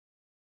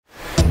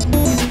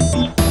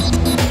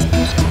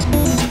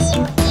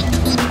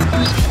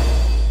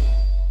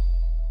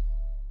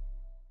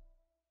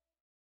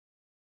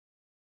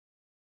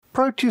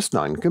Proteus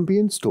 9 can be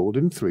installed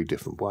in 3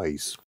 different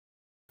ways.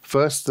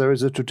 First, there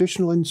is a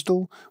traditional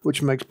install,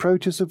 which makes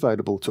Proteus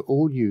available to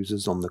all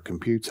users on the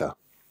computer.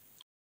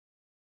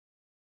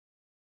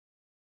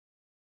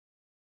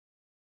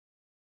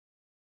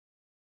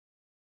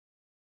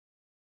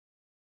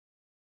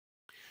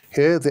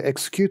 Here, the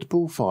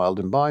executable file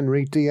and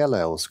binary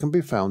DLLs can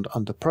be found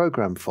under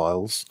Program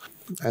Files,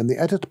 and the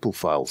editable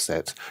file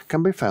set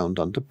can be found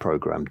under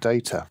Program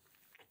Data.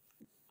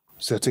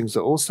 Settings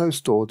are also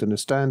stored in a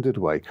standard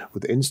way,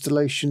 with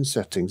installation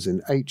settings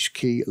in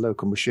HKey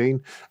local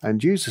machine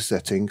and user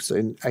settings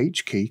in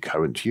HKey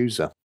current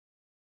user.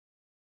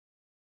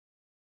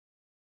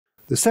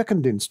 The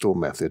second install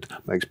method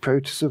makes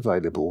Proteus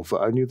available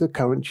for only the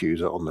current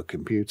user on the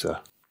computer.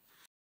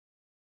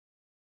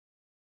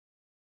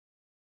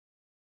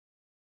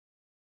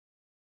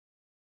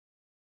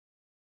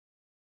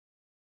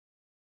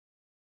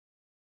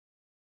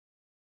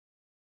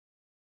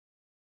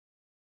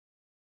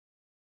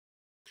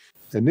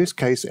 In this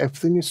case,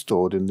 everything is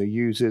stored in the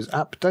user's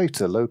app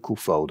data local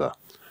folder.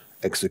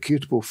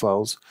 Executable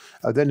files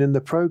are then in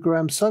the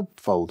program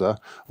subfolder,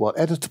 while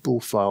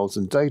editable files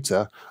and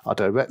data are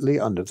directly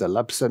under the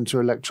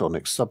Labcenter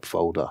electronics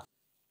subfolder.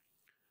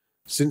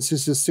 Since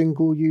this is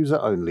single user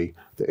only,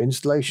 the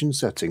installation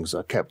settings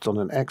are kept on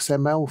an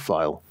XML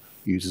file.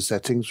 User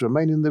settings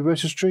remain in the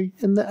registry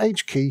in the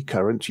HKey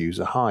current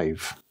user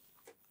hive.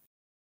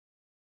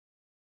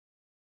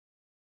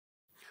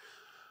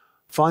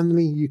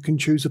 Finally, you can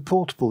choose a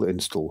portable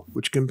install,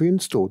 which can be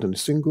installed in a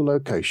single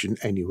location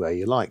anywhere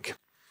you like.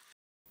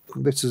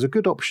 This is a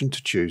good option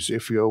to choose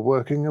if you are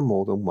working on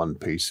more than one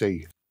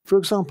PC. For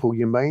example,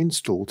 you may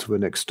install to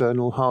an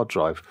external hard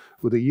drive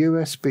with a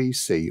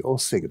USB-C or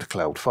synced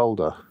cloud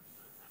folder.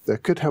 There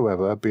could,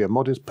 however, be a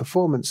modest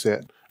performance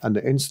hit, and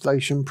the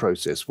installation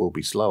process will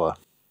be slower.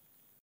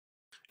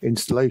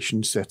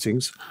 Installation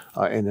settings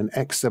are in an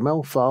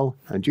XML file,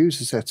 and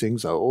user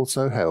settings are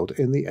also held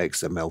in the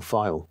XML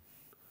file.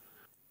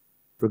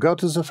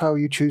 Regardless of how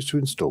you choose to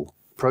install,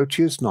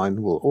 Proteus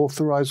 9 will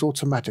authorize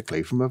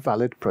automatically from a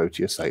valid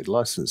Proteus 8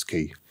 license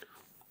key,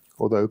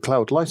 although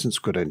cloud license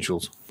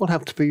credentials will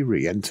have to be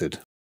re-entered.